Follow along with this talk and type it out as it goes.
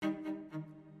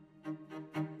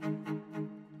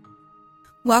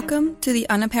Welcome to the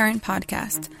Unapparent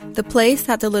Podcast, the place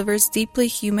that delivers deeply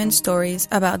human stories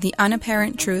about the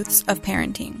unapparent truths of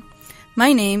parenting.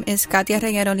 My name is Katia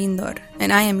Reguero Lindor,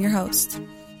 and I am your host.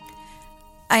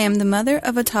 I am the mother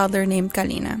of a toddler named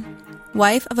Kalina,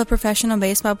 wife of a professional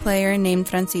baseball player named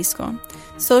Francisco,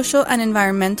 social and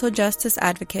environmental justice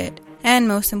advocate, and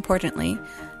most importantly,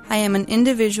 I am an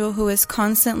individual who is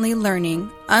constantly learning,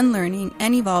 unlearning,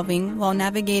 and evolving while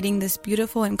navigating this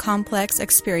beautiful and complex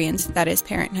experience that is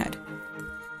parenthood.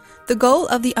 The goal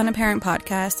of the Unapparent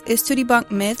Podcast is to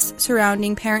debunk myths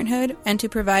surrounding parenthood and to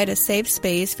provide a safe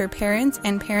space for parents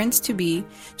and parents-to-be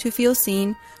to feel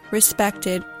seen,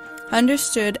 respected,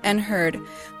 understood, and heard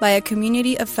by a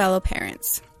community of fellow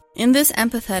parents. In this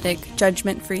empathetic,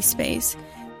 judgment-free space,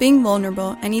 being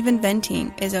vulnerable and even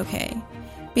venting is okay.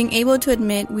 Being able to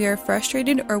admit we are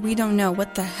frustrated or we don't know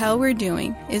what the hell we're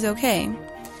doing is okay.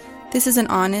 This is an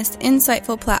honest,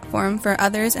 insightful platform for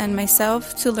others and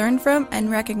myself to learn from and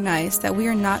recognize that we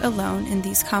are not alone in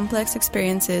these complex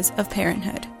experiences of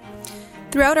parenthood.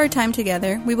 Throughout our time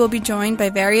together, we will be joined by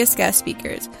various guest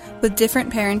speakers with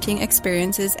different parenting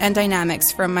experiences and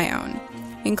dynamics from my own,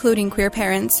 including queer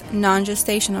parents,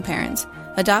 non-gestational parents,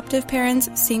 adoptive parents,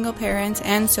 single parents,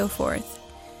 and so forth.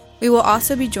 We will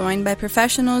also be joined by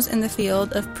professionals in the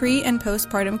field of pre- and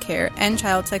postpartum care and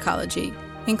child psychology,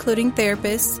 including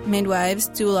therapists, midwives,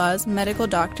 doulas, medical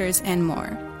doctors, and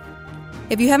more.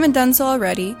 If you haven't done so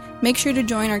already, make sure to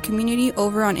join our community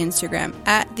over on Instagram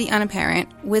at The Unapparent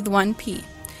with 1P.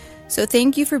 So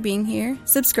thank you for being here,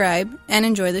 subscribe, and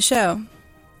enjoy the show.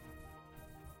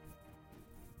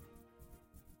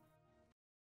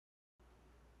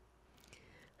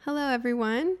 Hello,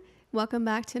 everyone. Welcome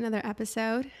back to another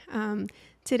episode.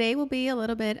 Today will be a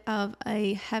little bit of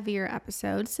a heavier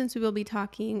episode since we will be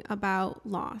talking about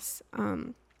loss.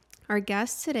 Our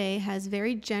guest today has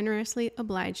very generously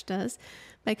obliged us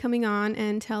by coming on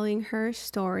and telling her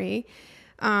story.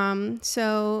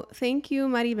 So thank you,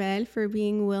 Maribel, for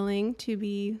being willing to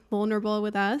be vulnerable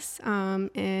with us.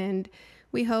 And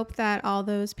we hope that all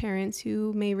those parents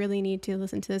who may really need to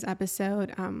listen to this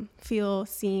episode feel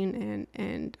seen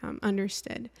and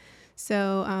understood.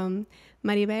 So,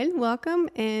 Maribel, welcome.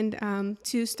 And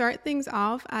to start things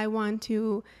off, I want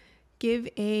to give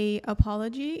a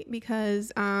apology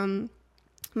because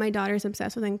my daughter's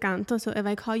obsessed with Encanto. So if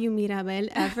I call you Mirabel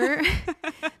ever,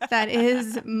 that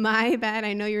is my bad.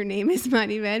 I know your name is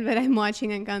Maribel, but I'm watching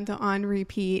Encanto on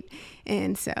repeat.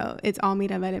 And so it's all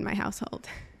Mirabel in my household.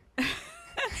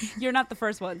 You're not the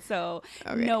first one, so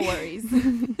okay. No worries.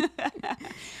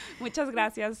 Muchas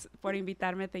gracias por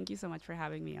invitarme. Thank you so much for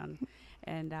having me on.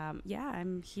 And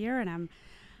I'm here and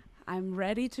I'm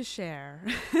ready to share.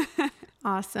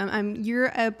 Awesome. You're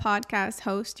a podcast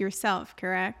host yourself,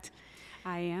 correct?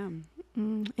 I am.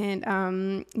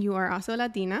 And you are also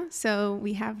Latina, so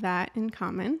we have that in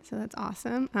common. So that's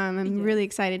awesome. I'm really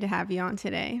excited to have you on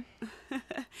today.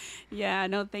 Yeah,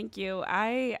 no, thank you.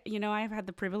 I've had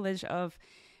the privilege of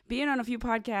being on a few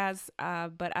podcasts,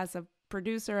 but as a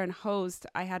producer and host,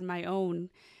 I had my own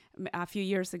a few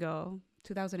years ago,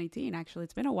 2018, actually.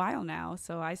 It's been a while now.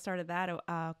 So I started that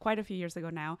quite a few years ago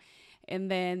now.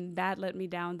 And then that led me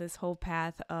down this whole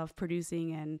path of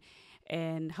producing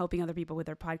and helping other people with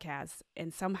their podcasts.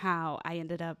 And somehow I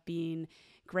ended up being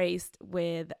graced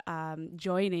with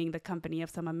joining the company of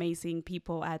some amazing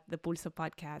people at the Pulso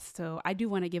podcast. So I do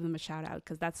want to give them a shout out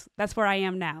because that's where I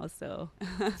am now. So,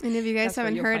 and if you guys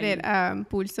haven't heard it,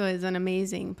 Pulso is an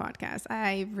amazing podcast.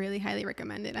 I really highly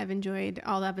recommend it. I've enjoyed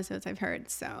all the episodes I've heard.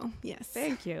 So yes,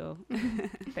 thank you.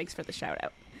 Thanks for the shout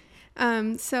out.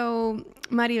 So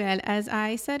Maribel, as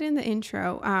I said in the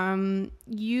intro,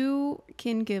 you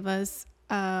can give us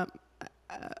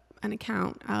an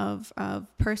account of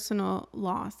personal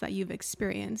loss that you've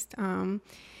experienced.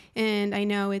 And I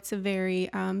know it's a very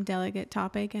delicate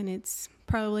topic and it's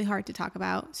probably hard to talk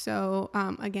about. So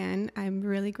again, I'm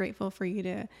really grateful for you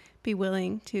to be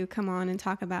willing to come on and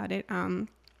talk about it.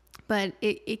 But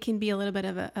it can be a little bit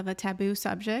of a taboo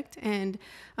subject. And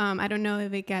I don't know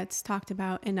if it gets talked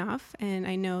about enough. And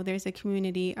I know there's a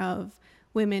community of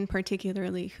women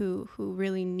particularly who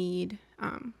really need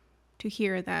to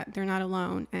hear that they're not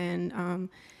alone. And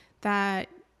that,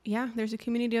 there's a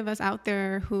community of us out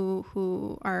there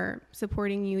who are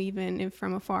supporting you even if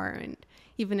from afar and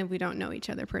even if we don't know each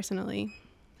other personally.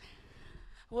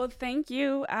 Well, thank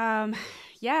you.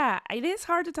 It is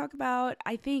hard to talk about.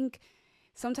 I think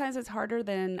sometimes it's harder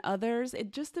than others.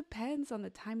 It just depends on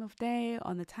the time of day,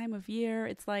 on the time of year.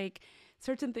 It's like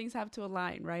certain things have to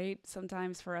align, right?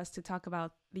 Sometimes for us to talk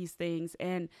about these things.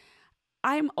 And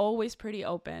I'm always pretty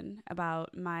open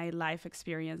about my life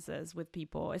experiences with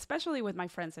people, especially with my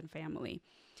friends and family.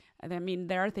 I mean,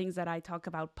 there are things that I talk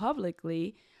about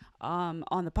publicly on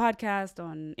the podcast,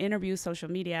 on interviews, social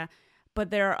media, but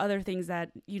there are other things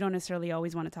that you don't necessarily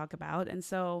always want to talk about. And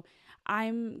so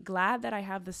I'm glad that I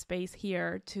have the space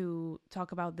here to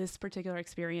talk about this particular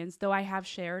experience, though I have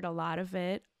shared a lot of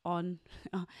it on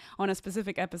on a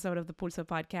specific episode of the Pulso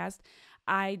podcast.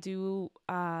 I do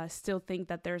still think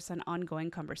that there's an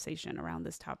ongoing conversation around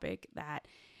this topic that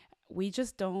we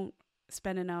just don't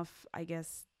spend enough, I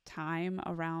guess, time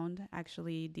around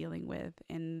actually dealing with.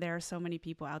 And there are so many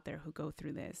people out there who go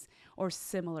through this or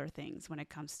similar things when it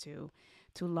comes to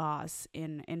loss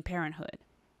in parenthood.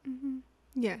 Mm-hmm.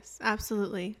 Yes,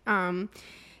 absolutely. I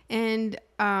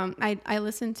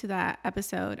listened to that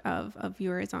episode of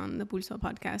yours on the Pulso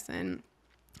podcast, and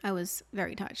I was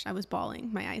very touched. I was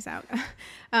bawling my eyes out.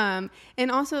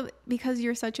 And also because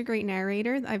you're such a great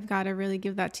narrator, I've got to really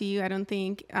give that to you. I don't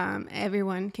think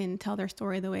everyone can tell their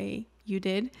story the way you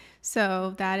did.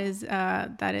 So that is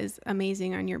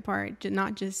amazing on your part,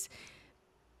 not just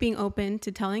being open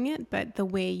to telling it, but the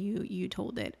way you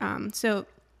told it. So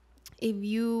if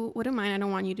you wouldn't mind, I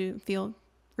don't want you to feel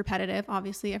repetitive.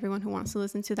 Obviously, everyone who wants to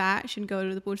listen to that should go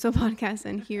to the Pulso podcast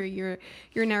and hear your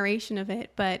narration of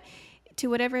it. But to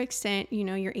whatever extent,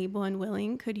 you're able and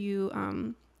willing, could you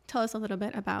tell us a little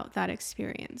bit about that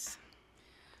experience?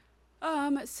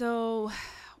 So,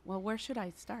 well, where should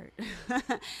I start?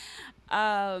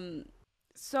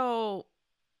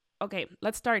 Okay,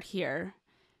 let's start here.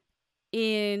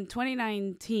 In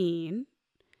 2019,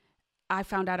 I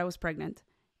found out I was pregnant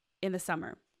in the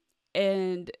summer,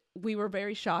 and we were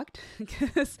very shocked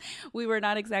because we were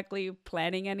not exactly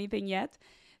planning anything yet.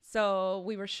 So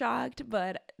we were shocked,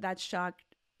 but that shock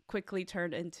quickly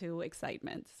turned into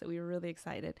excitement. So we were really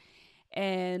excited.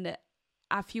 And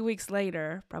a few weeks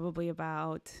later, probably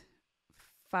about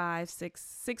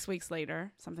 6 weeks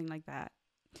later, something like that.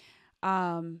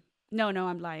 No,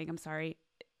 I'm lying. I'm sorry.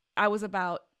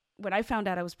 When I found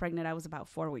out I was pregnant, I was about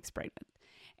 4 weeks pregnant.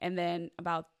 And then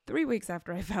about 3 weeks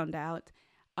after I found out,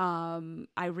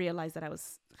 I realized that I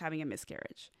was having a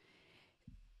miscarriage.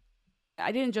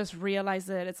 I didn't just realize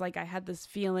it. It's like I had this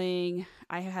feeling.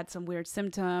 I had some weird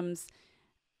symptoms.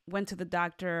 Went to the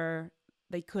doctor.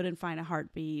 They couldn't find a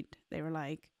heartbeat. They were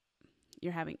like,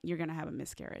 you're going to have a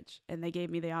miscarriage. And they gave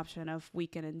me the option of we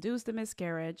can induce the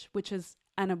miscarriage, which is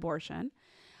an abortion,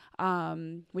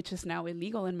 which is now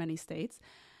illegal in many states,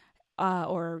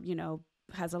 or, you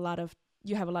have a lot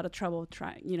of trouble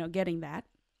trying, getting that.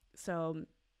 So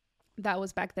that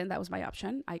was back then. That was my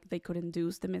option. They could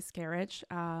induce the miscarriage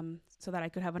so that I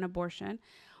could have an abortion,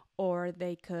 or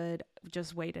they could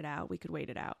just wait it out. We could wait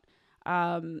it out.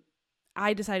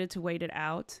 I decided to wait it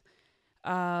out.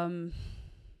 And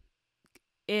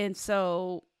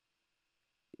so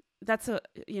that's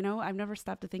I've never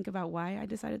stopped to think about why I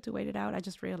decided to wait it out. I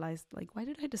just realized, why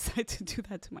did I decide to do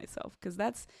that to myself? Because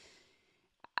I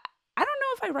don't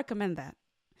know if I recommend that.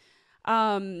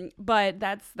 But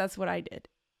that's what I did.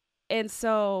 And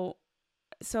so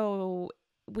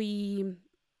we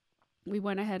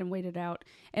went ahead and waited out,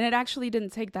 and it actually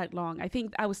didn't take that long. I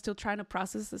think I was still trying to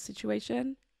process the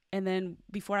situation. And then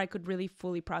before I could really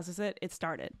fully process it, it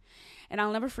started. And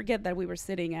I'll never forget that we were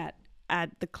sitting at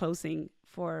the closing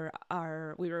for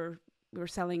we were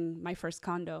selling my first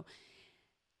condo,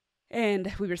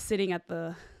 and we were sitting at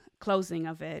the closing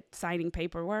of it, signing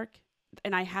paperwork,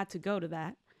 and I had to go to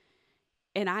that.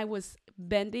 And I was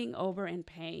bending over in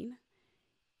pain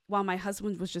while my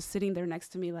husband was just sitting there next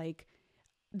to me,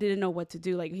 didn't know what to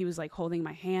do. He was holding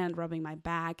my hand, rubbing my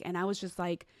back. And I was just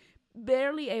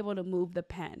barely able to move the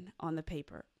pen on the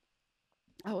paper.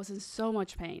 I was in so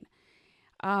much pain.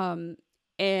 And,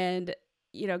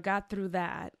 got through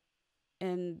that,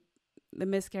 and the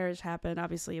miscarriage happened.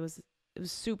 Obviously it was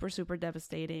super, super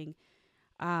devastating.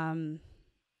 As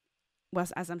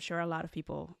I'm sure a lot of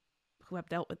people who have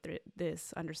dealt with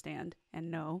this understand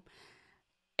and know.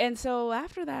 And so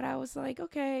after that, I was like,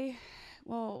 okay,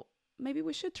 well, maybe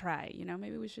we should try,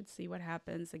 maybe we should see what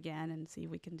happens again and see if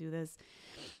we can do this.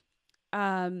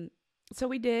 So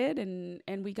we did,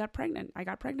 and we got pregnant. I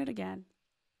got pregnant again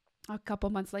a couple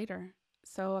months later.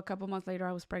 So a couple months later,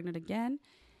 I was pregnant again.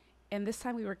 And this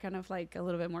time we were kind of a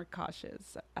little bit more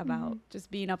cautious about just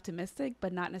being optimistic,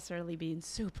 but not necessarily being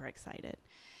super excited.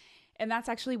 And that's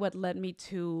actually what led me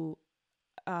to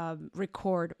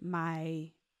record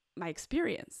my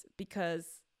experience,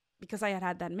 because I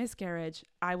had that miscarriage.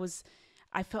 I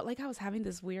felt like I was having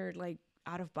this weird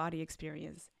out of body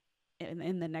experience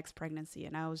in the next pregnancy,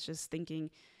 and I was just thinking,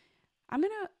 I'm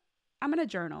I'm going to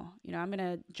journal. I'm going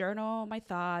to journal my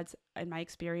thoughts and my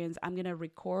experience. I'm going to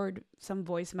record some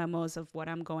voice memos of what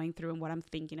I'm going through and what I'm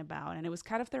thinking about. And it was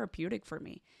kind of therapeutic for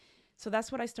me. So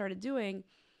that's what I started doing.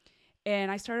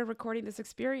 And I started recording this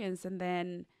experience. And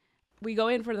then we go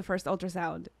in for the first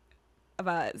ultrasound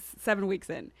about 7 weeks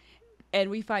in. And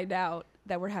we find out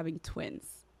that we're having twins.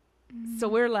 So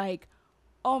we're like,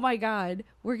 oh my God,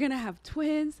 we're going to have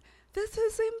twins. This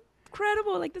is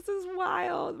incredible. Like, this is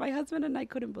wild. My husband and I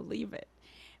couldn't believe it.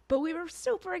 But we were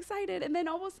super excited. And then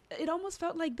it almost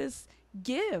felt like this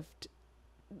gift,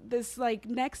 this like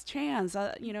next chance,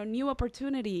 new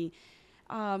opportunity.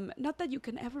 Not that you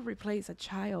can ever replace a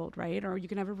child, right? Or you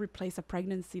can ever replace a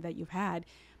pregnancy that you've had.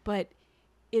 But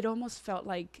it almost felt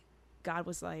like God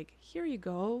was like, here you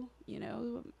go.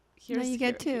 Here's, you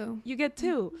get two. You get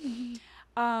two.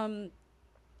 And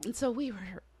so we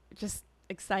were just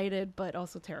excited, but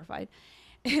also terrified.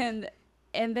 And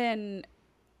then,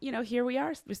 here we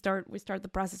are. We start the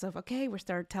process of, okay, we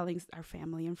start telling our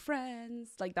family and friends,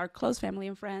 like our close family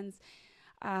and friends.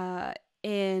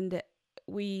 And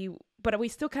we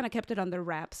still kind of kept it under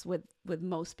wraps with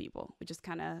most people. We just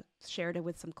kind of shared it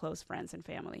with some close friends and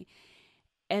family.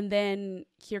 And then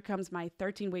here comes my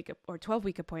 13-week or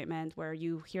 12-week appointment where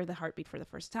you hear the heartbeat for the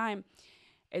first time.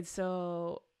 And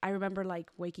so I remember like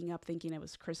waking up thinking it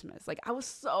was Christmas. Like, I was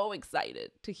so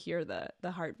excited to hear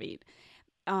the heartbeat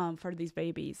for these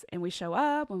babies. And we show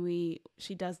up and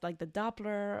she does like the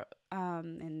Doppler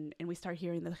and we start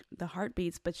hearing the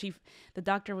heartbeats. But the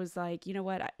doctor was like, you know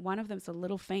what? One of them's a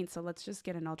little faint. So let's just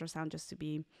get an ultrasound just to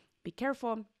be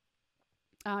careful,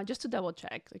 just to double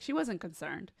check. Like, she wasn't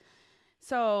concerned.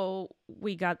 So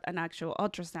we got an actual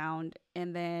ultrasound,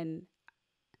 and then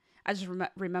I just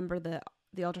remember the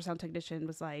ultrasound technician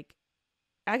was like,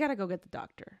 I got to go get the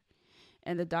doctor.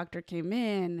 And the doctor came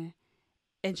in,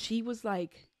 and she was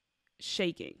like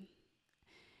shaking.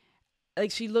 Like,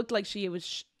 she looked like she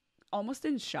was almost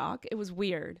in shock. It was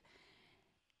weird.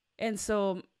 And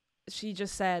so she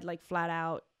just said, like, flat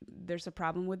out, there's a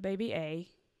problem with baby A.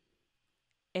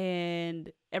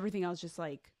 And everything else just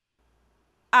like,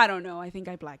 I don't know. I think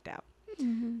I blacked out.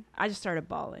 Mm-hmm. I just started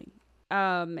bawling.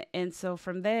 And so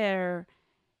from there,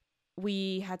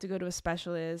 we had to go to a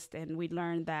specialist, and we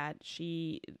learned that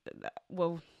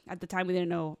at the time we didn't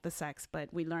know the sex,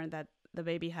 but we learned that the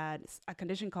baby had a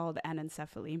condition called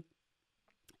anencephaly.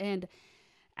 And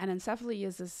anencephaly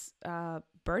is this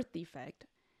birth defect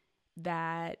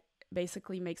that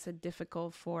basically makes it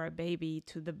difficult for a baby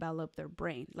to develop their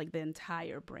brain, like the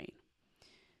entire brain.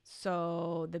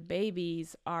 So the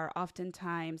babies are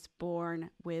oftentimes born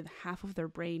with half of their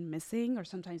brain missing, or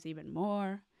sometimes even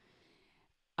more.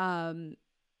 And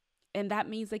that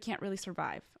means they can't really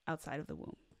survive outside of the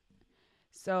womb.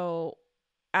 So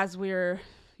as we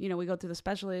go to the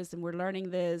specialist and we're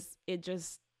learning this, it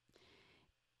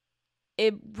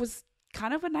was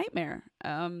kind of a nightmare,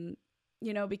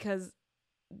 because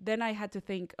then I had to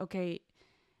think, okay,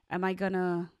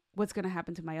 what's going to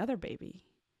happen to my other baby?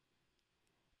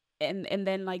 And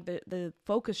then like the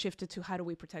focus shifted to how do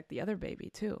we protect the other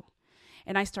baby too.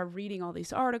 And I started reading all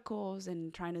these articles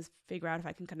and trying to figure out if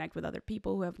I can connect with other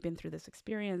people who have been through this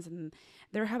experience. And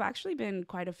there have actually been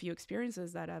quite a few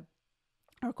experiences or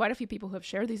quite a few people who have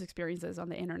shared these experiences on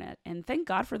the internet. And thank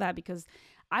God for that, because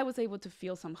I was able to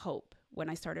feel some hope when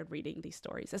I started reading these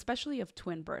stories, especially of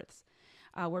twin births,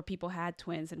 where people had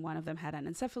twins and one of them had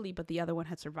anencephaly, but the other one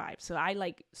had survived. So I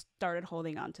like started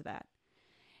holding on to that.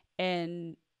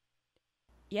 And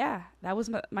yeah, that was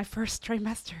my first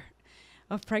trimester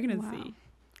of pregnancy.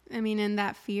 Wow. I mean, and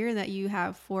that fear that you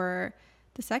have for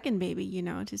the second baby,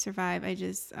 to survive,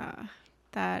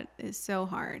 that is so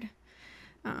hard.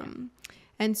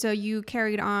 And so you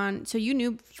carried on. So you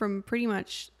knew from pretty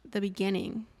much the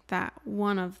beginning that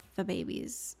one of the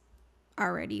babies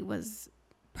already was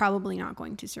probably not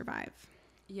going to survive.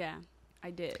 Yeah,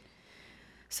 I did.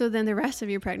 So then the rest of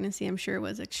your pregnancy, I'm sure,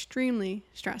 was extremely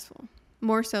stressful.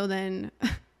 More so than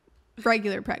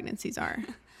regular pregnancies are.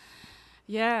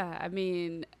 Yeah, I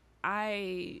mean,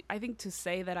 I think to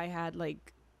say that I had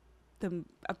like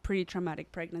a pretty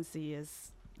traumatic pregnancy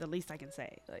is the least I can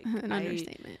say. Like an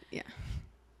understatement. Yeah.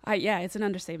 Yeah, it's an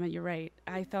understatement. You're right.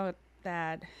 I thought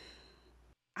that,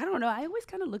 I don't know. I always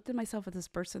kind of looked at myself as this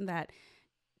person that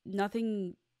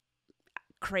nothing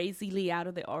crazily out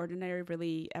of the ordinary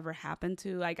really ever happened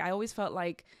to. Like, I always felt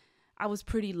like I was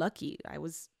pretty lucky. I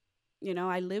was,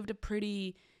 I lived a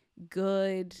pretty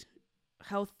good,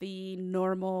 healthy,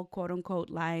 normal, quote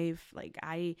unquote life. Like,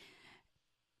 I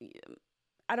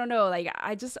don't know. Like,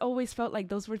 I just always felt like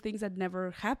those were things that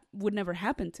would never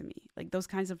happen to me. Like those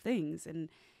kinds of things. And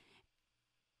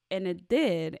it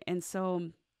did. And so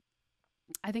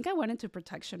I think I went into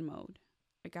protection mode.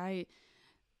 Like I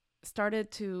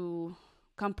started to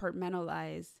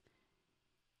compartmentalize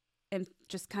and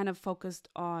just kind of focused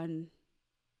on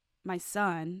my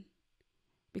son,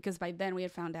 because by then we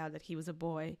had found out that he was a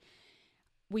boy.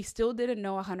 We still didn't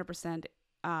know 100%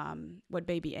 what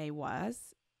baby A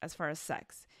was as far as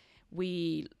sex.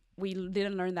 We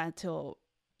didn't learn that till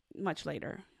much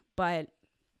later, but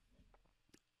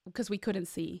because we couldn't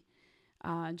see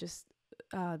just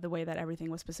the way that everything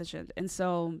was positioned. And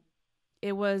so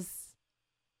it was,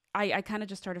 I kind of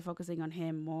just started focusing on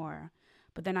him more.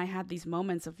 But then I had these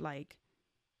moments of like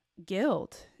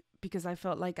guilt, because I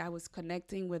felt like I was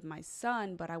connecting with my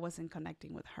son, but I wasn't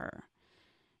connecting with her.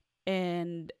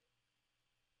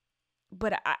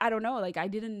 But I don't know, like I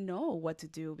didn't know what to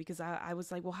do, because I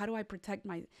was like, well, how do I protect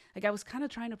like I was kind of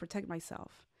trying to protect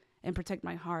myself and protect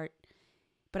my heart.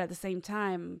 But at the same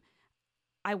time,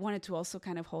 I wanted to also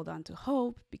kind of hold on to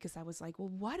hope, because I was like, well,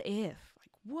 what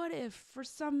if for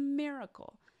some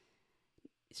miracle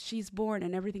she's born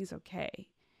and everything's okay?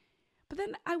 But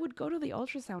then I would go to the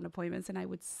ultrasound appointments and I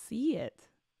would see it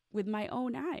with my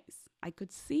own eyes. I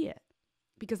could see it,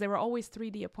 because there were always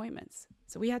 3D appointments.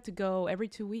 So we had to go every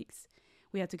 2 weeks.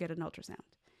 We had to get an ultrasound.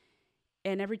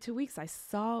 And every 2 weeks I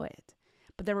saw it.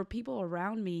 But there were people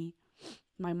around me,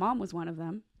 my mom was one of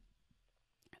them,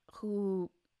 who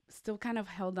still kind of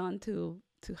held on to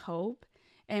hope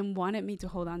and wanted me to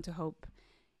hold on to hope.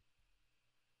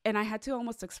 And I had to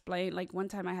almost explain, like one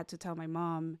time I had to tell my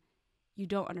mom, you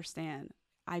don't understand.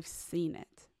 I've seen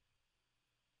it.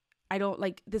 I don't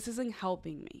this isn't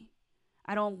helping me.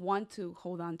 I don't want to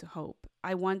hold on to hope.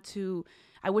 I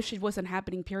wish it wasn't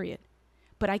happening, period.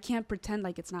 But I can't pretend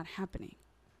like it's not happening.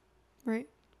 Right.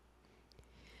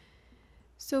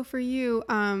 So for you,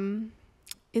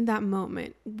 in that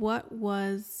moment, what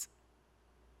was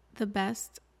the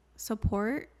best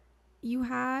support you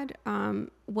had?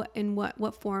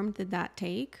 What form did that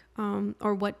take?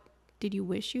 Or what did you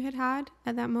wish you had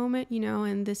at that moment?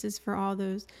 And this is for all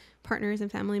those partners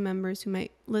and family members who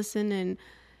might listen and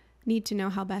need to know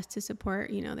how best to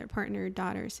support, their partner,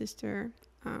 daughter, sister,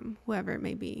 whoever it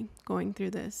may be going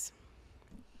through this.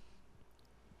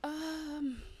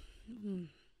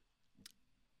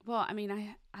 Well, I mean,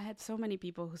 I had so many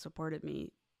people who supported me.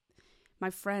 My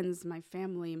friends, my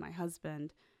family, my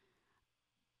husband,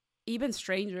 even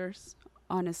strangers,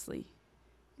 honestly,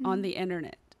 on the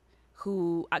internet,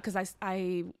 who, because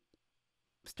I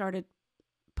started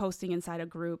posting inside a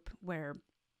group where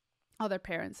other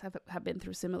parents have been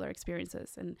through similar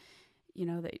experiences, and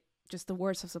just the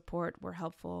words of support were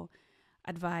helpful,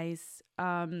 advice.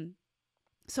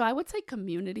 So I would say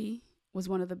community was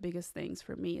one of the biggest things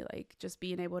for me, like just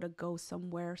being able to go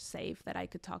somewhere safe that I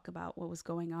could talk about what was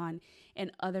going on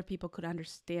and other people could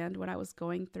understand what I was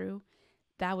going through.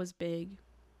 That was big.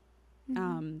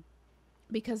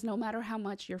 Because no matter how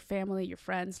much your family, your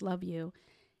friends love you,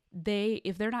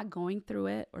 if they're not going through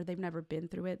it or they've never been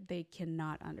through it, they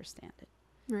cannot understand it.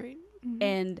 Right. Mm-hmm.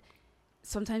 And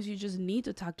sometimes you just need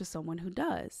to talk to someone who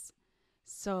does.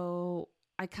 So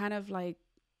I kind of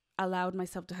allowed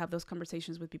myself to have those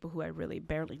conversations with people who I really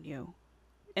barely knew.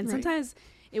 And sometimes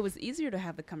it was easier to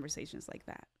have the conversations like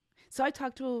that. So I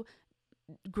talked to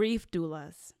grief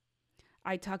doulas.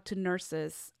 I talked to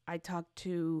nurses. I talked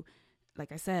to,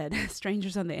 like I said,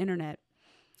 strangers on the internet,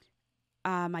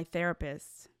 my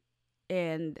therapist,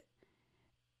 and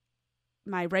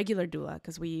my regular doula,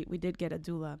 because we did get a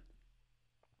doula.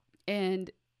 And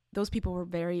those people were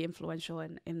very influential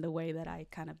in the way that I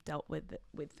kind of dealt with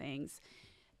things.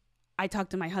 I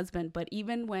talked to my husband, but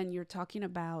even when you're talking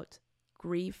about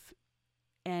grief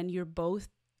and you're both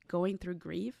going through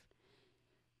grief,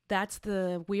 that's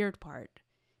the weird part.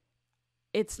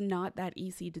 It's not that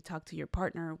easy to talk to your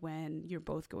partner when you're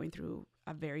both going through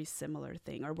a very similar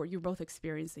thing, or where you're both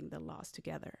experiencing the loss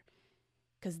together,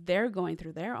 because they're going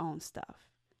through their own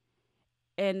stuff.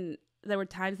 And there were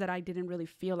times that I didn't really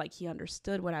feel like he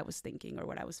understood what I was thinking or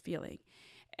what I was feeling.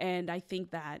 And I think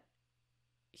that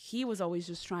he was always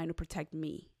just trying to protect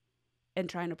me and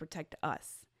trying to protect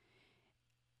us.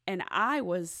 And I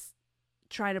was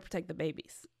trying to protect the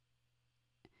babies.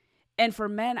 And for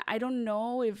men, I don't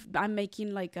know if I'm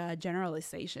making a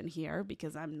generalization here,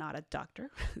 because I'm not a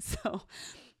doctor. So,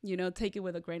 take it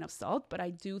with a grain of salt. But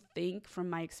I do think from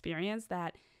my experience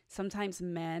that sometimes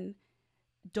men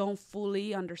don't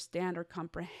fully understand or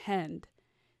comprehend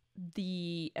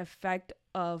the effect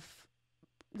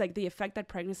that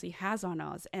pregnancy has on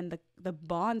us, and the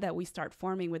bond that we start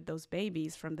forming with those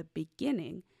babies from the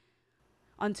beginning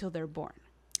until they're born.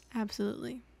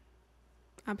 Absolutely.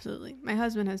 My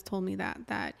husband has told me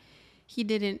that he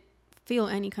didn't feel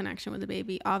any connection with the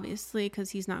baby, obviously,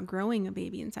 because he's not growing a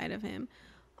baby inside of him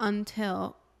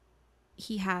until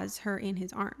he has her in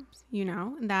his arms, you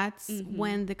know. That's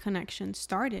when the connection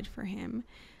started for him.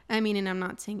 I mean, and I'm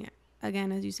not saying it,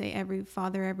 again, as you say, every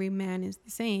father, every man is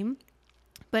the same.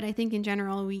 But I think in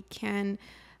general, we can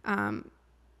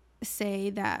say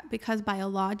that because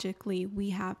biologically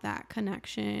we have that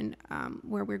connection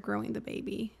where we're growing the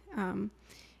baby,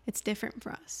 it's different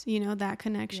for us. You know, that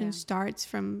connection starts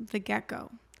from the get-go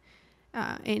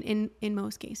in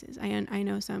most cases. I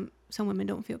know some women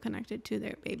don't feel connected to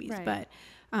their babies, right. But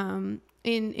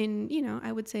in you know,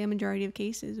 I would say a majority of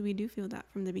cases, we do feel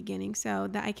that from the beginning. So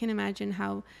that I can imagine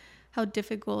how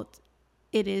difficult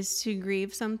it is to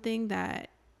grieve something that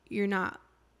you're not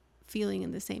feeling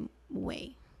in the same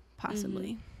way,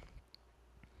 possibly.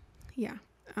 Yeah.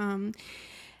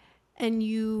 And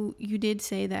you did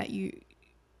say that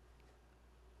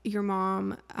your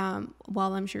mom,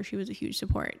 while I'm sure she was a huge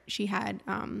support, she had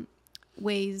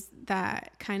ways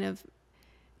that kind of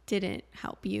didn't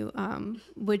help you,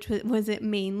 which was it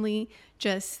mainly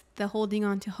just the holding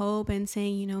on to hope and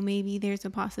saying, you know, maybe there's a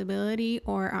possibility,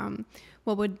 or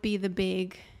what would be the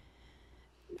big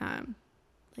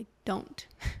like don't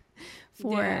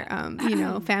for you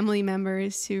know, family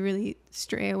members to really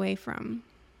stray away from?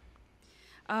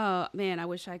 Oh man, I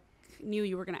wish I knew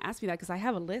you were going to ask me that, because I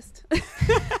have a list.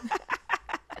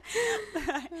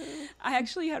 I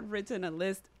actually had written a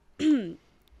list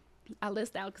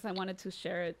out because I wanted to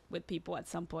share it with people at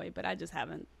some point, but I just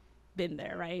haven't been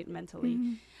there, right,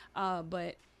 mentally.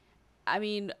 But I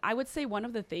mean, I would say one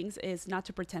of the things is not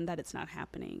to pretend that it's not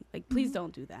happening. Like, please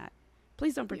don't do that.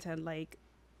 Please don't pretend like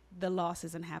the loss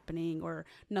isn't happening or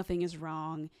nothing is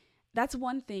wrong. That's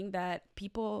one thing that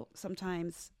people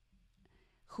sometimes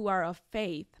who are of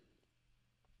faith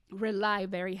rely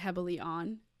very heavily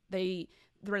on. They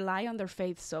rely on their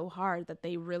faith so hard that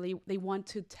they want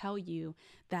to tell you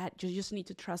that you just need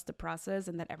to trust the process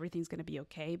and that everything's going to be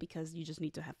okay because you just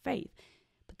need to have faith.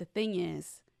 But the thing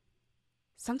is,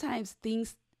 sometimes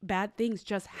bad things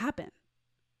just happen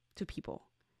to people.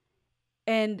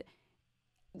 And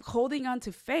holding on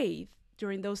to faith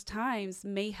during those times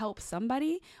may help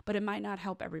somebody, but it might not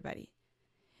help everybody.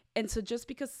 And so just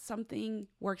because something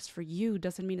works for you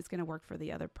doesn't mean it's going to work for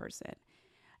the other person.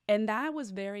 And that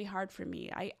was very hard for me.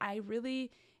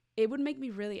 It would make me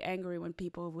really angry when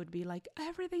people would be like,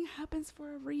 everything happens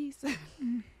for a reason.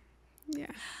 Yeah.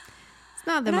 It's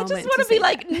not the and moment. I just want to be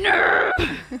like, no.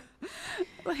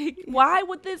 Like, why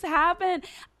would this happen?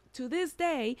 To this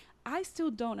day, I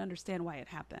still don't understand why it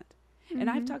happened. And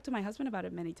I've talked to my husband about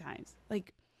it many times.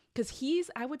 Like, because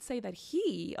I would say that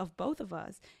of both of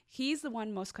us, he's the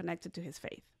one most connected to his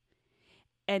faith.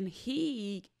 And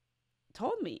he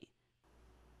told me,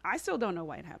 I still don't know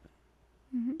why it happened.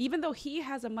 Even though he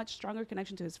has a much stronger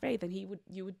connection to his faith, and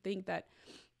you would think that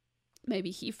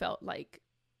maybe he felt like,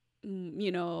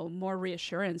 you know, more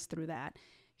reassurance through that.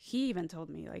 He even told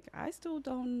me, like, I still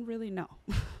don't really know.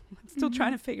 I'm still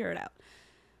trying to figure it out.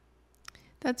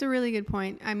 That's a really good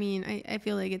point. I mean, I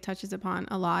feel like it touches upon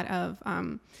a lot of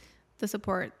the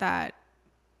support that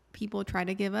people try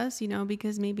to give us, you know,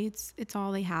 because maybe it's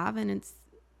all they have, and it's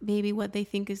maybe what they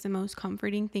think is the most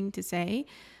comforting thing to say.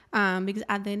 Because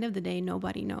at the end of the day,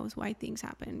 nobody knows why things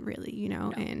happen, really, you know.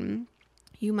 No. And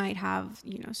you might have,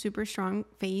 you know, super strong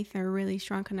faith or really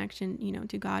strong connection, you know,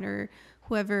 to God or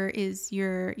whoever is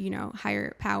your, you know,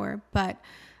 higher power. But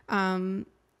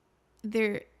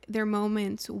there are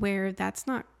moments where that's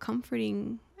not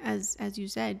comforting, as you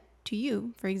said, to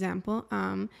you, for example,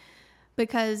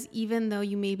 because even though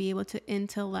you may be able to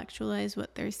intellectualize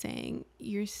what they're saying,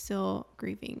 you're still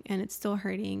grieving and it's still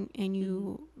hurting, and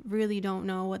you really don't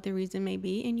know what the reason may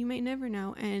be, and you may never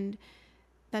know. And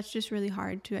that's just really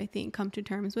hard to, I think, come to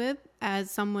terms with as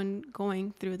someone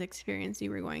going through the experience you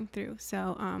were going through.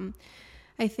 So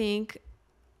I think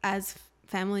as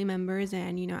family members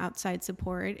and, you know, outside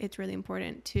support, it's really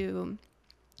important to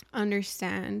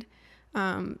understand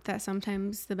that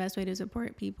sometimes the best way to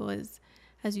support people is,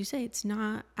 as you say, it's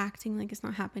not acting like it's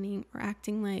not happening or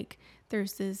acting like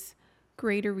there's this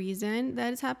greater reason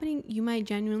that it's happening. You might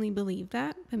genuinely believe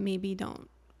that, but maybe don't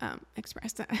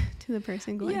express that to the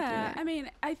person going through that. I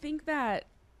mean, I think that,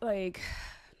 like,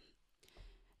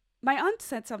 my aunt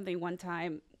said something one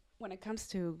time when it comes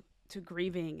to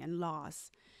grieving and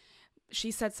loss. She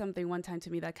said something one time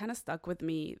to me that kind of stuck with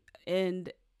me,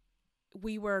 and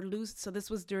we were losing. So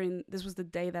this was the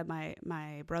day that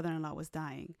my brother-in-law was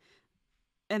dying.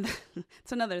 And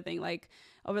it's another thing, like,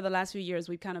 over the last few years,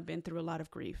 we've kind of been through a lot of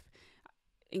grief,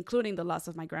 including the loss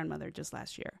of my grandmother just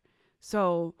last year.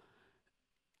 So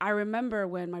I remember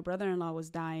when my brother-in-law was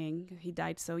dying, he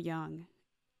died so young,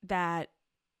 that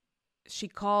she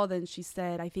called and she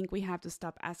said, I think we have to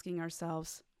stop asking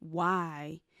ourselves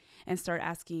why and start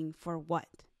asking for what.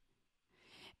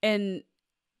 And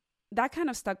that kind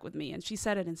of stuck with me. And she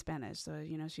said it in Spanish. So,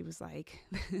 you know, she was like,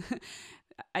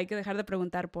 hay que dejar de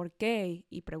preguntar por qué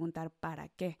y preguntar para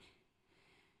qué.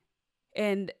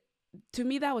 And to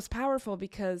me, that was powerful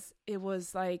because it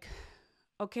was like,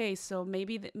 okay, so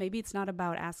maybe it's not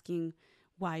about asking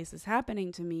why is this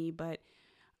happening to me, but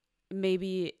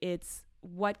maybe it's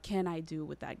what can I do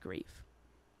with that grief?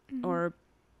 Mm-hmm. Or,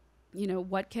 you know,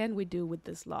 what can we do with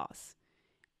this loss?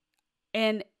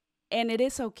 And it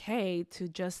is okay to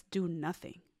just do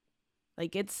nothing.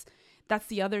 Like that's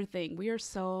the other thing. We're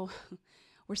so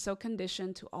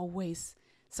conditioned to always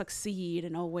succeed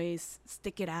and always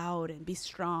stick it out and be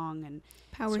strong and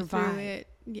power survive. Through it.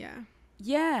 Yeah.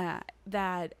 Yeah,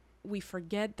 that we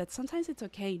forget that sometimes it's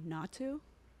okay not to.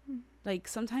 Mm-hmm. Like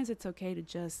sometimes it's okay to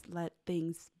just let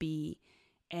things be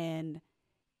and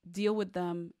deal with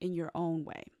them in your own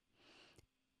way.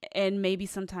 And maybe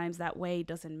sometimes that way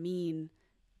doesn't mean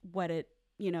what it,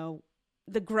 you know,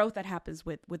 the growth that happens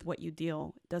with what you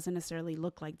deal doesn't necessarily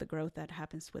look like the growth that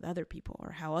happens with other people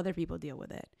or how other people deal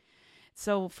with it.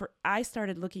 So I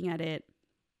started looking at it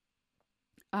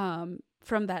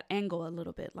from that angle a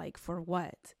little bit, like for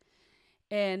what?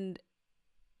 And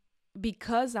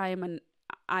because I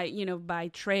by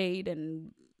trade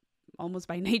and almost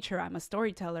by nature, I'm a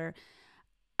storyteller.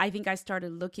 I think I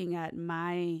started looking at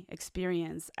my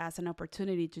experience as an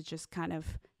opportunity to just kind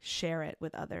of share it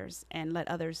with others and let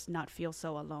others not feel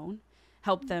so alone,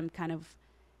 help them kind of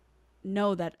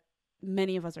know that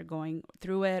many of us are going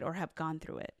through it or have gone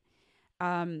through it.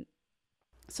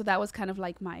 So that was kind of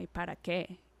like my para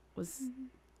qué, was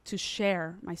to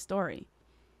share my story.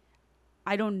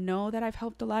 I don't know that I've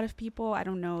helped a lot of people. I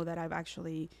don't know that I've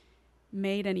actually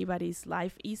made anybody's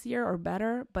life easier or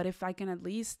better, but if I can at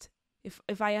least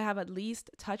if I have at least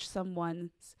touched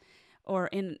someone's or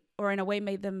in a way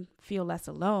made them feel less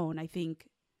alone, I think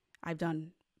I've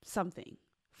done something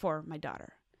for my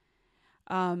daughter.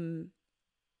 I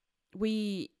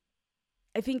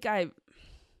think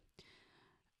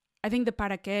the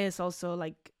para qué is also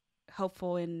like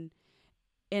helpful in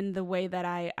the way that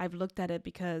I've looked at it,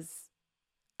 because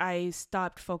I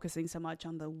stopped focusing so much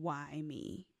on the why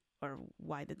me or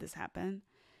why did this happen,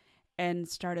 and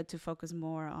started to focus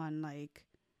more on like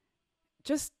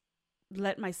just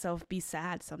let myself be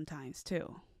sad sometimes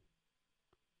too.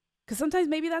 Because sometimes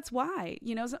maybe that's why,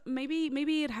 you know,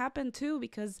 maybe it happened too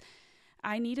because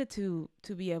I needed to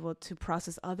be able to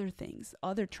process other things,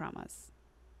 other traumas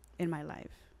in my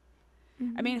life.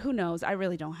 Mm-hmm. I mean, who knows? I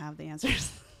really don't have the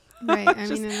answers. Right.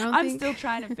 I'm still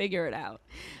trying to figure it out.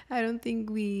 I don't think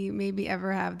we maybe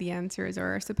ever have the answers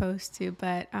or are supposed to.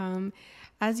 But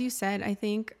as you said, I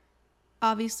think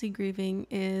obviously grieving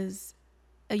is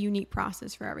a unique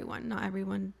process for everyone. Not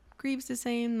everyone grieves the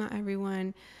same. Not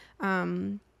everyone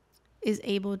is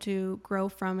able to grow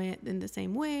from it in the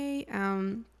same way.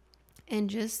 And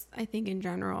just, I think in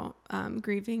general,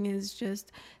 grieving is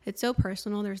just, it's so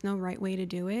personal. There's no right way to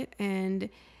do it. And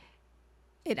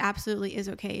it absolutely is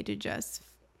okay to just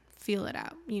feel it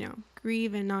out, you know,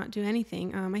 grieve and not do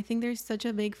anything. I think there's such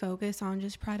a big focus on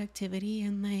just productivity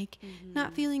and like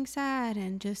not feeling sad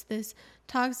and just this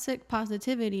toxic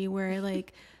positivity where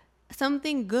like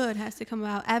something good has to come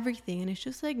about everything. And it's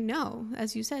just like, no,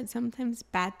 as you said, sometimes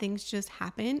bad things just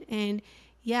happen. And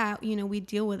yeah, you know, we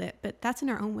deal with it, but that's in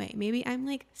our own way. Maybe I'm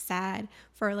like sad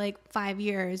for like 5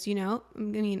 years, you know, I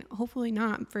mean, hopefully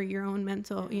not for your own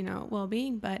mental, you know,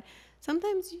 well-being, but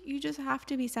sometimes you just have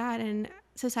to be sad, and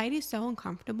society is so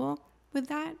uncomfortable with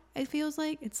that. It feels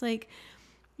like it's like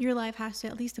your life has to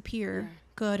at least appear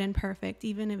good and perfect,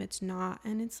 even if it's not.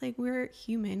 And it's like, we're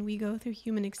human. We go through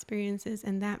human experiences,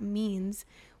 and that means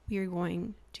we are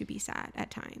going to be sad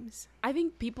at times. I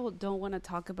think people don't want to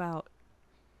talk about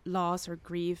loss or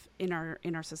grief in our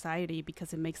society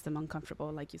because it makes them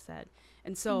uncomfortable, like you said.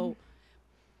 And so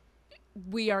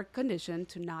we are conditioned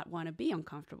to not want to be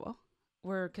uncomfortable.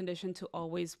 We're conditioned to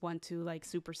always want to like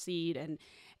supersede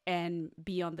and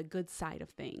be on the good side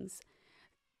of things.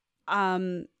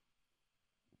 I've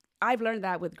learned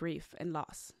that with grief and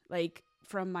loss, like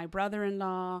from my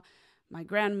brother-in-law, my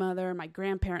grandmother, my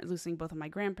grandparent, losing both of my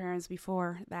grandparents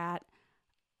before that.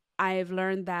 I've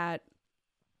learned that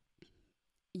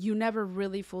you never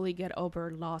really fully get over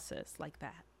losses like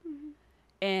that. Mm-hmm.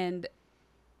 And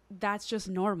that's just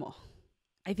normal.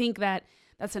 I think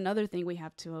that's another thing we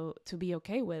have to be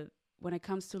okay with when it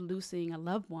comes to losing a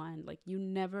loved one. Like, you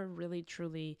never really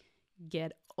truly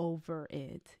get over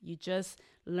it. You just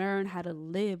learn how to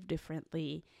live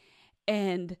differently.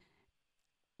 And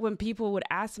when people would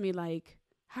ask me like,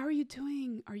 how are you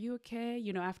doing? Are you okay?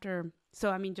 You know, after, so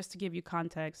I mean, just to give you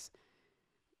context,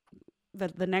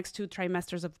 the next 2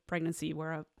 trimesters of pregnancy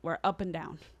were up and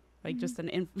down, like just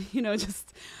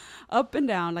just up and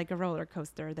down like a roller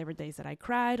coaster. There were days that I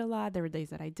cried a lot. There were days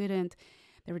that I didn't.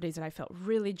 There were days that I felt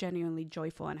really genuinely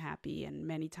joyful and happy, and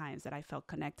many times that I felt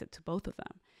connected to both of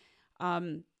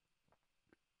them.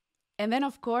 And then,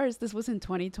 of course, this was in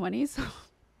 2020, so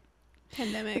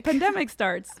the pandemic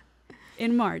starts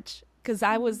in March, because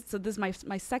I was, so this my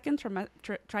second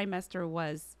trimester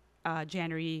was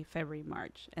January, February,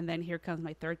 March, and then here comes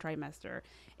my third trimester,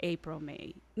 April,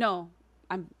 May.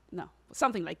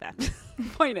 Something like that.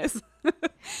 Point is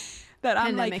that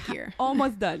I'm pandemic like year.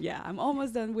 Almost done. Yeah, I'm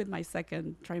almost done with my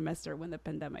second trimester when the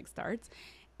pandemic starts.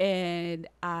 And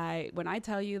when I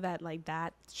tell you that like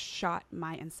that shot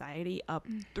my anxiety up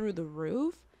through the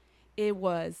roof, it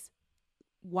was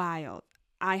wild.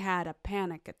 I had a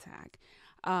panic attack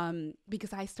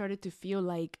because I started to feel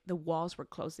like the walls were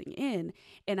closing in.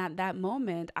 And at that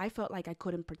moment, I felt like I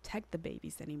couldn't protect the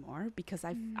babies anymore because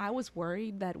I was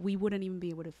worried that we wouldn't even be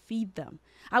able to feed them.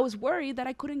 I was worried that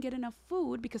I couldn't get enough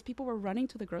food because people were running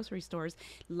to the grocery stores,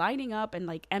 lining up and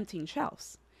like emptying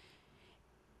shelves.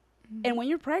 And when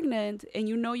you're pregnant and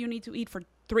you know you need to eat for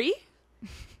 3,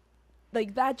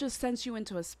 like that just sends you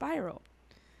into a spiral.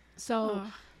 So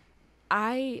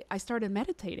I started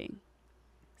meditating.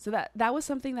 So that was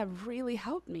something that really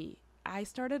helped me. I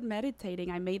started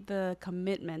meditating. I made the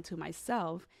commitment to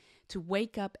myself to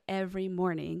wake up every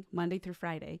morning, Monday through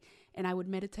Friday, and I would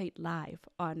meditate live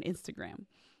on Instagram.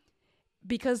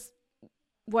 Because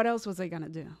what else was I going to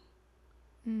do?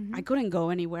 I couldn't go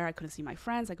anywhere. I couldn't see my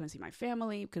friends. I couldn't see my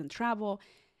family. Couldn't travel.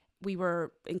 We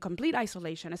were in complete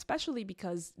isolation, especially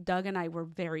because Doug and I were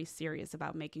very serious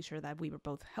about making sure that we were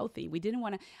both healthy. We didn't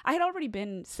want to, I had already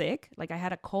been sick. Like I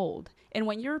had a cold. And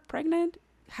when you're pregnant,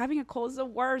 having a cold is the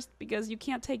worst because you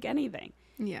can't take anything.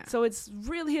 Yeah. So it's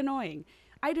really annoying.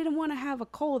 I didn't want to have a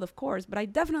cold, of course, but I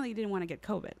definitely didn't want to get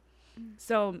COVID.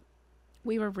 So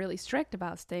we were really strict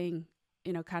about staying,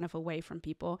 kind of away from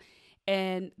people.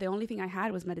 And the only thing I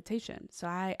had was meditation. So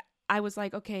I was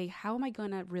like, okay, how am I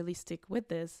going to really stick with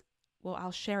this? Well,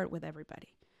 I'll share it with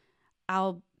everybody.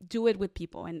 I'll do it with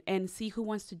people and see who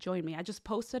wants to join me. I just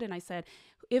posted and I said,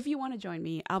 if you want to join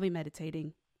me, I'll be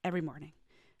meditating every morning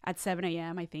at 7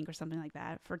 a.m., I think, or something like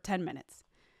that, for 10 minutes.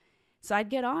 So I'd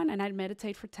get on and I'd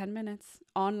meditate for 10 minutes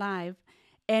on live,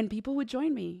 and people would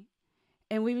join me.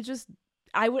 And we would just,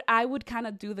 I would kind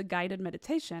of do the guided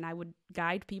meditation. I would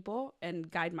guide people and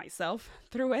guide myself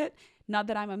through it. Not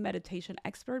that I'm a meditation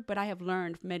expert, but I have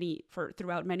learned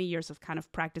throughout many years of kind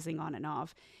of practicing on and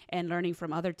off and learning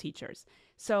from other teachers.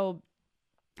 So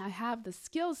I have the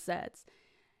skill sets,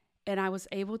 and I was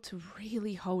able to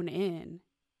really hone in.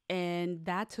 And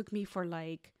that took me for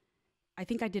I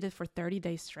think I did it for 30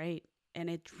 days straight. And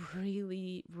it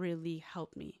really, really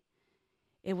helped me.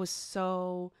 It was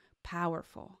so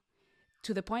powerful,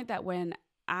 to the point that when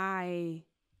I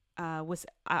was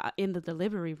in the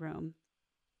delivery room,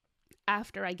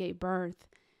 after I gave birth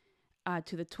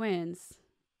to the twins,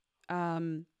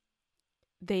 you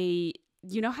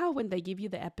know how when they give you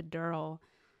the epidural,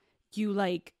 you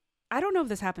I don't know if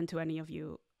this happened to any of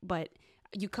you, but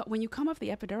when you come off the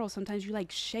epidural, sometimes you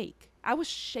shake. I was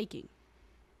shaking.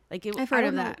 I've heard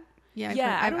of that.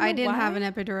 Yeah, I didn't have an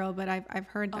epidural, but I've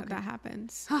heard that that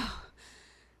happens.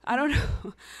 I don't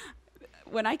know.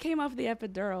 When I came off the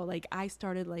epidural, I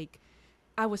started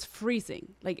I was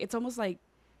freezing. It's almost like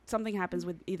something happens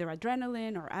with either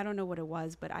adrenaline or I don't know what it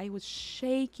was, but I was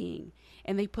shaking,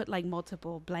 and they put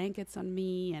multiple blankets on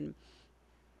me and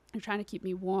they're trying to keep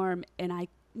me warm, and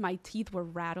my teeth were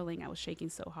rattling. I was shaking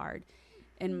so hard,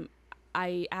 and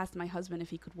I asked my husband if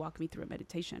he could walk me through a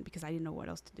meditation because I didn't know what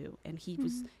else to do. And he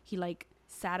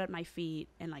sat at my feet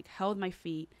and held my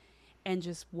feet and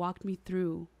just walked me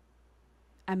through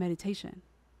a meditation.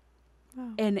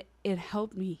 Wow. And it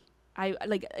helped me. I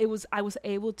was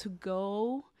able to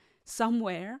go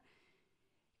somewhere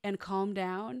and calm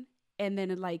down, and then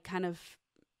it kind of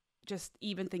just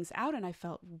even things out, and I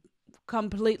felt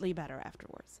completely better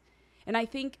afterwards. And I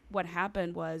think what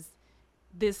happened was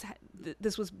this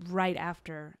was right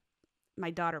after my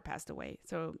daughter passed away.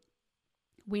 So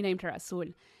we named her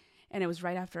Azul, and it was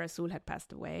right after Azul had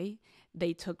passed away.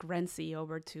 They took Renzi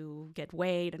over to get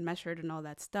weighed and measured and all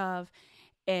that stuff.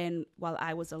 And while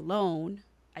I was alone,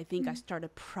 I think I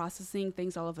started processing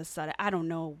things all of a sudden. I don't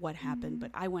know what happened,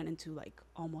 but I went into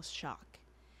almost shock.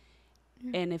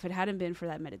 And if it hadn't been for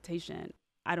that meditation,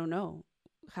 I don't know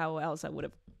how else I would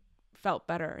have felt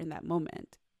better in that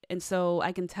moment. And so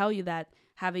I can tell you that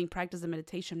having practiced the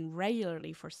meditation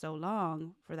regularly for so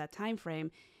long, for that time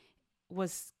frame,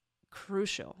 was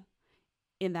crucial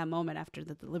in that moment after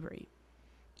the delivery.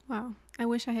 Wow. I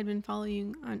wish I had been following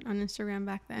you on Instagram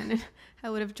back then. I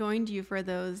would have joined you for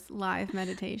those live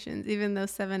meditations, even though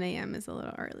 7 a.m. is a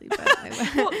little early. But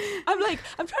well, I'm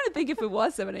trying to think if it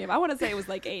was 7 a.m. I want to say it was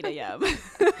like 8 a.m.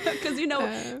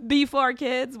 Because, before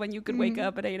kids, when you could wake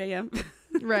up at 8 a.m.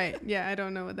 Right. Yeah. I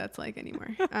don't know what that's like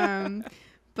anymore.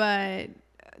 But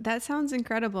that sounds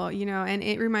incredible, and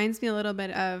it reminds me a little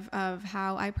bit of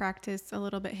how I practice a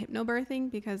little bit hypnobirthing,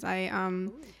 because I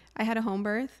had a home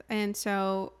birth, and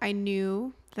so I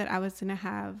knew that I was going to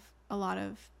have a lot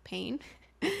of pain.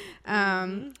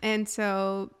 And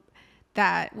so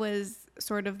that was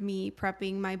sort of me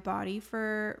prepping my body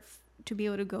to be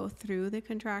able to go through the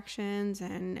contractions,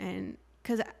 and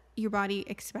because your body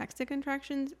expects the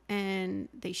contractions and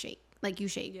they shake, like you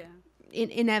shake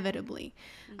inevitably.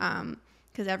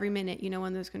 Because every minute,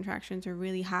 when those contractions are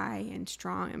really high and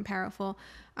strong and powerful,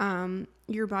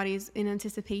 your body's in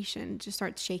anticipation just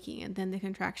starts shaking, and then the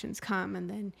contractions come, and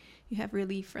then you have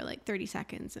relief for like 30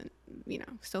 seconds and,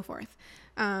 so forth.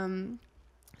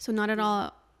 So not at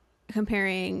all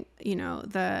comparing,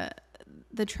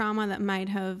 the trauma that might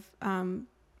have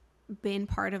been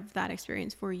part of that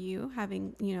experience for you,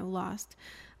 having, lost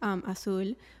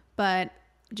Azul, but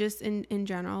just in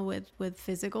general with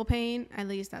physical pain, at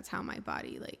least that's how my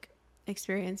body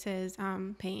experiences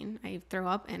pain. I throw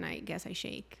up and I guess I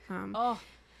shake.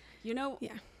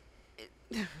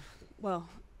 Well,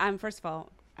 I'm first of all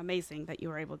amazing that you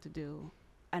were able to do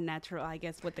a natural, I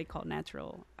guess what they call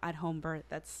natural at home birth.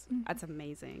 That's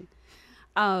amazing.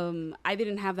 I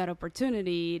didn't have that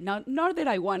opportunity, nor did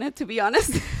I want it, to be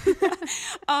honest.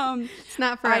 It's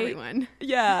not for everyone.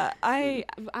 Yeah, I'm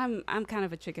kind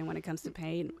of a chicken when it comes to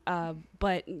pain.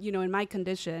 But in my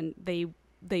condition,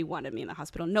 they wanted me in the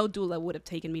hospital. No doula would have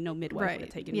taken me. No midwife would have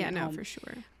taken me home. Yeah, no, for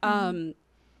sure.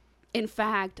 In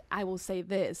fact, I will say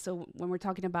this. So when we're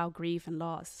talking about grief and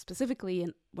loss, specifically,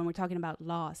 and when we're talking about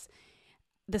loss,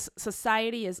 the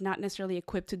society is not necessarily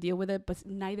equipped to deal with it, but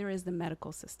neither is the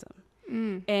medical system.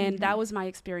 And that was my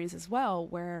experience as well,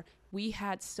 where we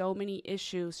had so many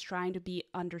issues trying to be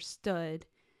understood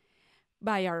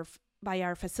by our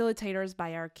facilitators,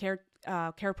 by our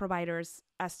care providers,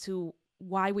 as to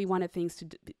why we wanted things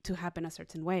to happen a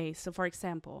certain way. So, for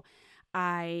example,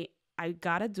 I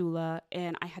got a doula,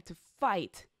 and I had to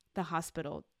fight the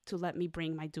hospital to let me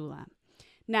bring my doula.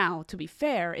 Now, to be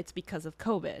fair, it's because of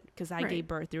COVID, because I gave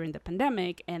birth during the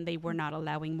pandemic, and they were not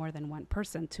allowing more than one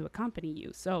person to accompany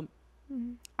you. So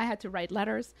I had to write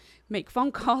letters, make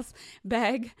phone calls,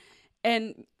 beg,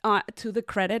 and to the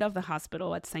credit of the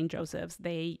hospital at St. Joseph's,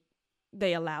 they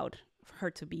allowed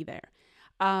her to be there.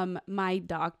 My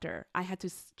doctor, I had to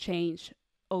change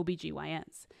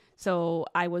OBGYNs. So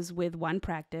I was with one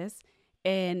practice,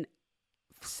 and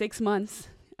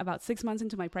about 6 months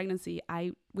into my pregnancy,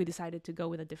 we decided to go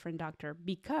with a different doctor,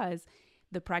 because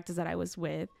the practice that I was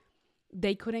with,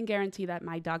 they couldn't guarantee that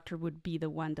my doctor would be the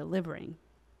one delivering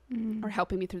or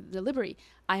helping me through the delivery.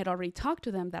 I had already talked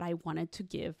to them that I wanted to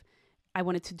do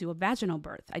a vaginal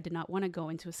birth. I did not want to go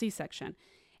into a C-section.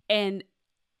 And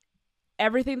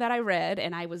everything that I read,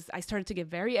 and I started to get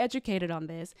very educated on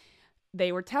this,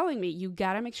 they were telling me, you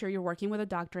got to make sure you're working with a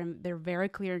doctor and they're very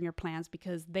clear in your plans,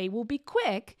 because they will be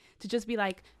quick to just be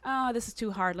like, oh, this is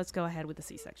too hard, let's go ahead with the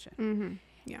C-section.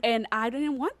 Yeah. And I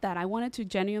didn't want that. I wanted to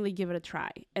genuinely give it a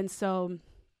try. And so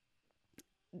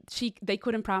they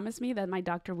couldn't promise me that my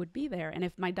doctor would be there. And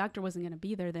if my doctor wasn't going to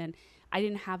be there, then I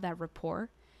didn't have that rapport.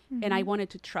 And I wanted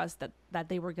to trust that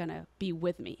they were going to be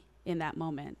with me in that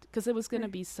moment, because it was going to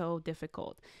be so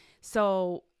difficult.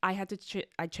 So I had to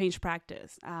I changed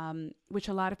practice, which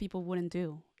a lot of people wouldn't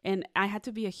do. And I had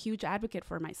to be a huge advocate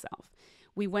for myself.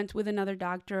 We went with another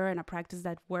doctor and a practice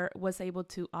that was able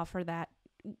to offer that,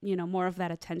 more of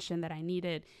that attention that I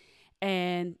needed.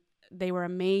 And they were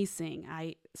amazing.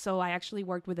 So I actually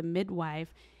worked with a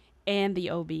midwife and the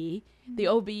OB. The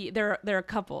OB, they're a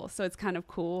couple, so it's kind of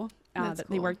cool that cool.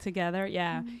 They work together.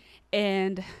 Yeah.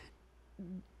 And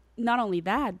not only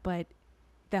that, but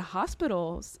the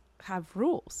hospitals have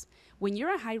rules. When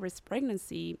you're a high-risk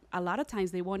pregnancy, a lot of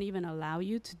times they won't even allow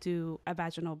you to do a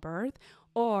vaginal birth,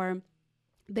 or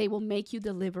they will make you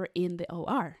deliver in the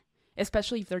OR,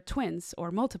 especially if they're twins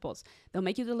or multiples. They'll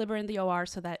make you deliver in the OR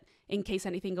so that in case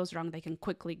anything goes wrong, they can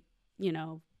quickly,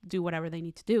 do whatever they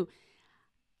need to do.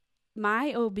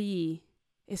 My OB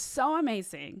is so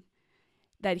amazing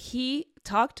that he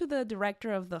talked to the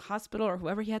director of the hospital or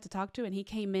whoever he had to talk to, and he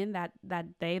came in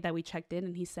that day that we checked in,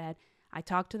 and he said, I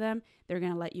talked to them. They're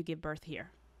going to let you give birth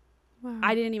here. Wow.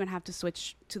 I didn't even have to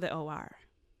switch to the OR.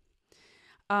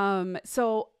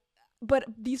 But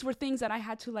these were things that I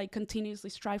had to like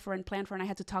continuously strive for and plan for. And I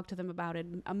had to talk to them about it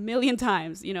a million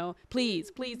times, you know,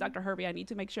 please, Dr. Herbie, I need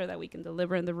to make sure that we can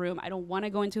deliver in the room. I don't want to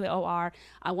go into the OR.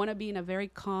 I want to be in a very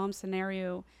calm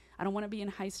scenario. I don't want to be in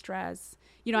high stress.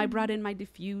 You know, I brought in my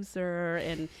diffuser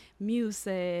and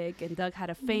music, and Doug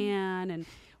had a fan, and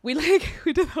we did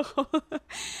the whole,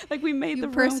 like we made the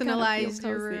room personalized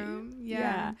kind of your feel cozy. room.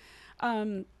 Yeah.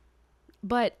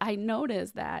 But I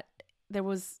noticed that there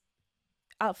was,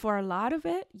 for a lot of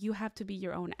it, you have to be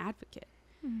your own advocate.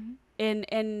 Mm-hmm.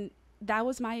 And that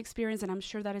was my experience. And I'm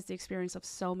sure that is the experience of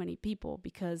so many people,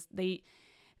 because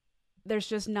there's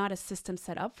just not a system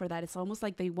set up for that. It's almost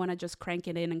like they want to just crank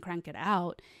it in and crank it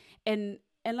out. And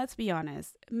let's be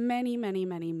honest, many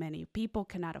people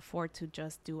cannot afford to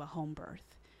just do a home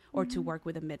birth or to work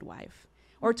with a midwife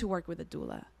or to work with a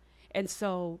doula. And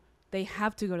so they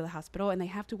have to go to the hospital and they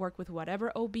have to work with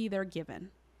whatever OB they're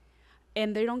given.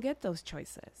 And they don't get those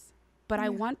choices. But I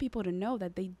want people to know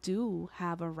that they do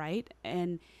have a right,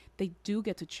 and they do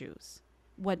get to choose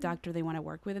what doctor they want to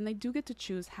work with, and they do get to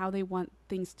choose how they want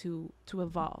things to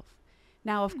evolve.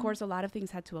 Now, of course, a lot of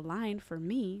things had to align for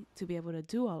me to be able to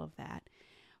do all of that.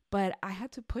 But I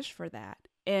had to push for that.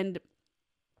 And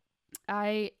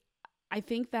I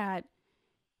think that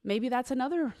maybe that's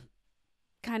another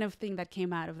kind of thing that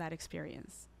came out of that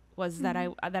experience, was that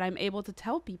I'm able to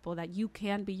tell people that you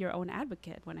can be your own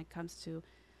advocate when it comes to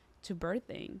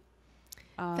birthing.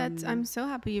 I'm so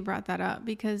happy you brought that up,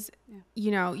 because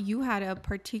you know, you had a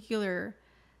particular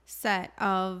set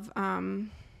of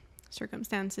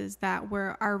circumstances that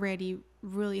were already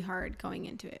really hard going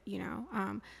into it, you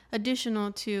know,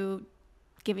 additional to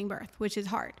giving birth, which is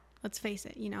hard. Let's face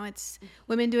it, you know, it's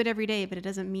women do it every day, but it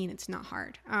doesn't mean it's not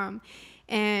hard.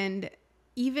 And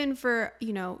even for,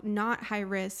 you know, not high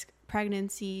risk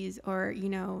pregnancies, or, you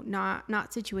know,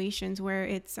 not situations where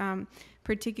it's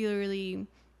particularly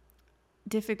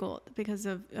difficult because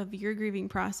of your grieving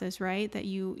process, right? That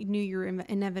you knew you were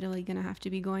inevitably going to have to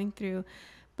be going through.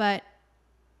 But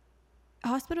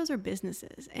hospitals are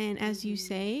businesses. And as you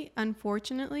say,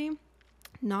 unfortunately,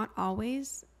 not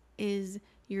always is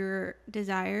your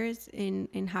desires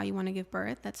in how you want to give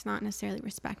birth, that's not necessarily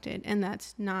respected. And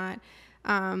that's not,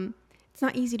 it's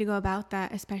not easy to go about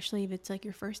that, especially if it's like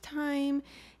your first time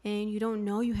and you don't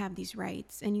know you have these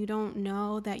rights, and you don't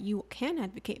know that you can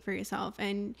advocate for yourself.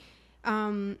 And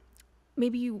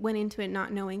maybe you went into it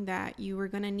not knowing that you were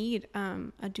going to need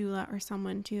a doula or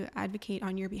someone to advocate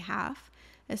on your behalf,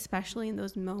 especially in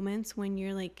those moments when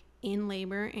you're like in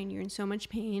labor and you're in so much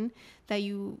pain that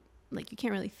you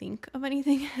can't really think of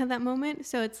anything at that moment.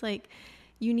 So it's like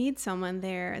you need someone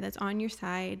there that's on your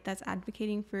side, that's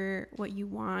advocating for what you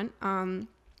want. And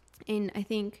I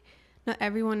think not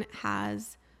everyone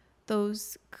has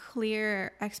those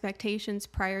clear expectations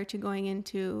prior to going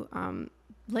into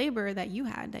labor that you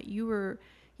had, that you were,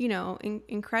 you know,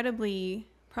 incredibly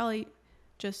probably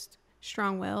just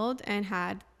strong-willed and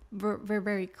had very,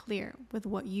 very clear with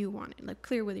what you wanted, like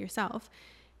clear with yourself.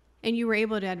 And you were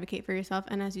able to advocate for yourself.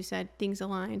 And as you said, things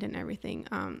aligned and everything.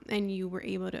 And you were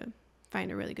able to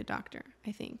find a really good doctor.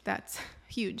 I think that's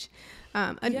huge.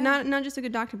 Not just a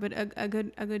good doctor, but a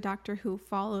good doctor who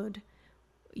followed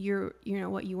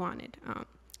what you wanted.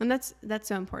 And that's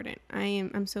so important.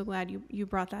 I'm so glad you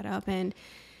brought that up. And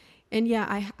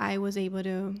yeah, I was able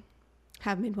to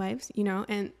have midwives, you know,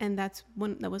 and that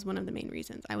was one of the main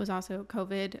reasons. I was also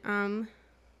COVID,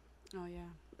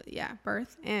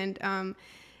 birth.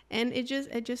 And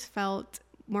it just felt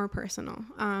more personal.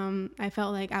 I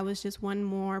felt like I was just one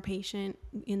more patient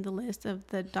in the list of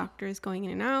the doctors going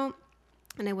in and out,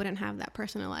 and I wouldn't have that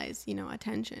personalized, you know,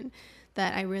 attention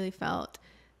that I really felt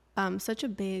such a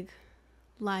big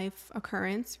life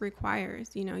occurrence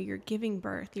requires. You know, you're giving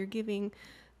birth, you're giving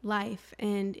life,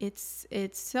 and it's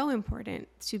so important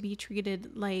to be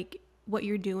treated like what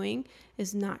you're doing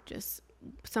is not just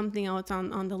something else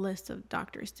on the list of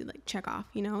doctors to like check off.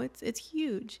 You know, it's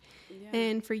huge. Yeah.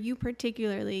 And for you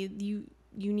particularly, you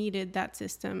needed that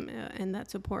system and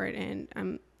that support,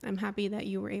 and I'm happy that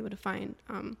you were able to find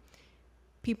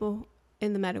people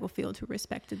in the medical field who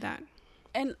respected that.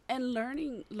 And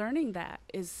learning that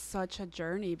is such a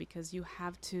journey, because you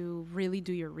have to really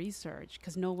do your research,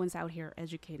 because no one's out here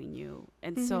educating you.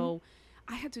 And so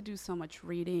I had to do so much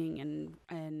reading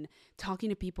and talking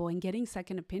to people and getting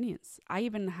second opinions. I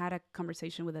even had a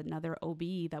conversation with another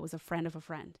OB that was a friend of a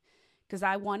friend, because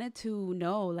I wanted to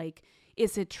know, like,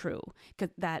 is it true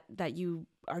that you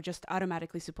are just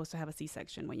automatically supposed to have a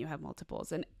C-section when you have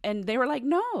multiples? And they were like,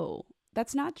 no,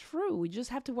 that's not true. We just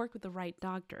have to work with the right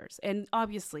doctors. And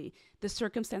obviously, the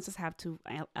circumstances have to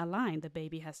align. The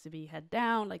baby has to be head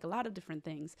down, like a lot of different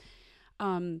things.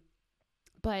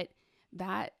 But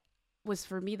that was,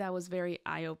 for me, that was very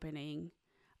eye-opening.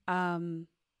 I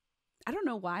don't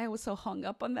know why I was so hung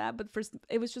up on that, but first,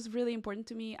 it was just really important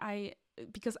to me.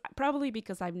 Because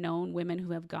I've known women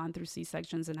who have gone through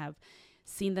C-sections and have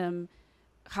seen them,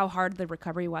 how hard the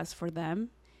recovery was for them,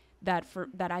 that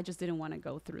I just didn't want to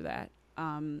go through that.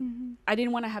 I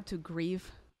didn't want to have to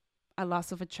grieve a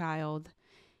loss of a child,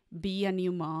 be a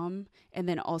new mom, and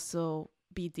then also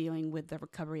be dealing with the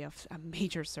recovery of a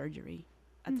major surgery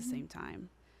at the same time.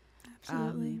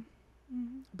 Absolutely.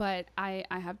 But I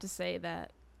have to say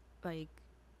that, like,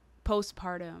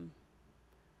 postpartum,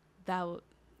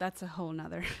 that's a whole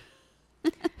nother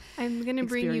I'm going to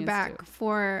bring you back too.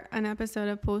 for an episode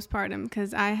of postpartum,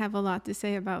 because I have a lot to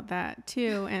say about that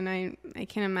too. And I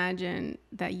can imagine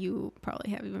that you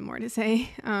probably have even more to say.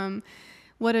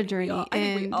 What a journey. I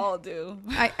think we all do.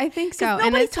 I think so.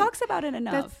 Nobody talks about it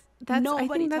enough.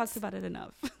 Nobody talks about it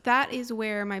enough. That is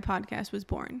where my podcast was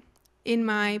born. In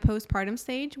my postpartum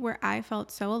stage, where I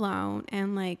felt so alone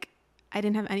and like I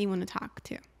didn't have anyone to talk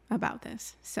to about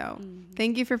this. So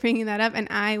thank you for bringing that up. And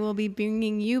I will be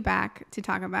bringing you back to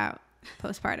talk about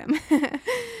postpartum.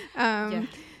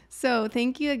 So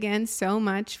thank you again so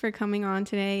much for coming on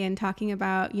today and talking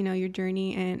about, your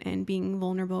journey and being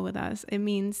vulnerable with us. It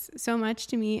means so much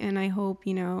to me. And I hope,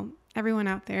 everyone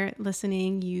out there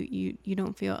listening, you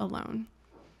don't feel alone.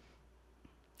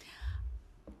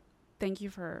 Thank you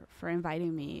for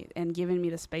inviting me and giving me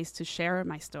the space to share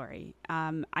my story.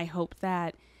 I hope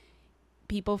that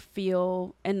people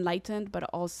feel enlightened, but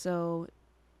also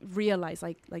realize,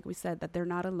 like we said, that they're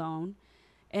not alone.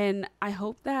 And I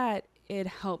hope that it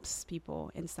helps people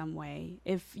in some way.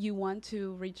 If you want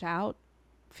to reach out,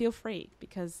 feel free,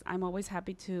 because I'm always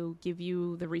happy to give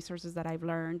you the resources that I've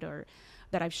learned or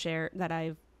that I've shared,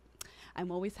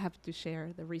 I'm always happy to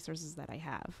share the resources that I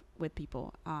have with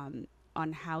people on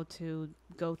how to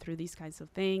go through these kinds of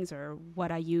things, or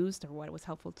what I used or what was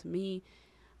helpful to me.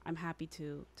 I'm happy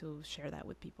to share that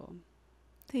with people.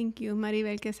 Thank you,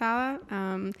 Maribel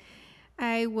Quezada.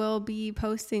 I will be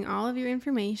posting all of your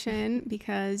information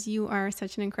because you are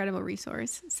such an incredible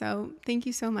resource. So thank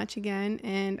you so much again,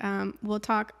 and we'll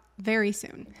talk very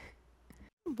soon.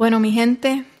 Bueno, mi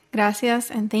gente, gracias,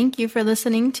 and thank you for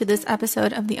listening to this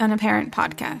episode of the Unapparent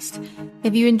Podcast.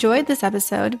 If you enjoyed this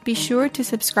episode, be sure to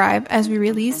subscribe as we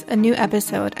release a new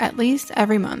episode at least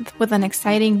every month with an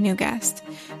exciting new guest.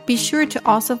 Be sure to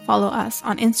also follow us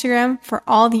on Instagram for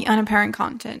all the unapparent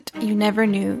content you never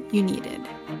knew you needed.